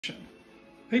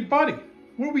Hey buddy,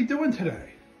 what are we doing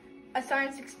today? A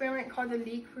science experiment called the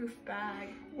Leakproof bag.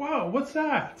 Wow, what's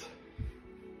that?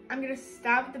 I'm gonna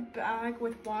stab the bag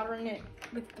with water in it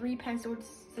with 3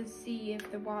 pencils to see if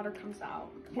the water comes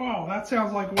out. Wow, that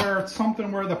sounds like where it's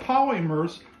something where the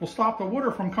polymers will stop the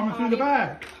water from coming through the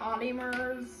bag.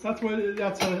 Polymers.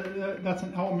 That's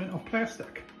an element of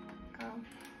plastic. Oh.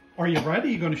 Are you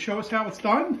ready? You going to show us how it's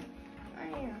done? I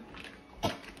am.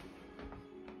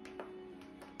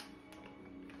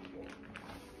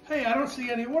 Hey, I don't see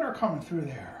any water coming through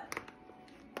there.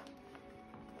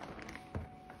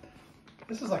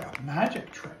 This is like a magic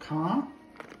trick, huh?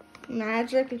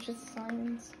 Magic, it's just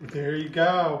science. There you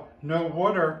go. No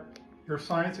water. Your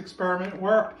science experiment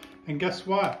worked. And guess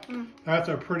what? That's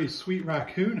a pretty sweet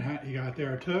raccoon hat you got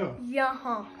there too.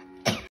 Yeah.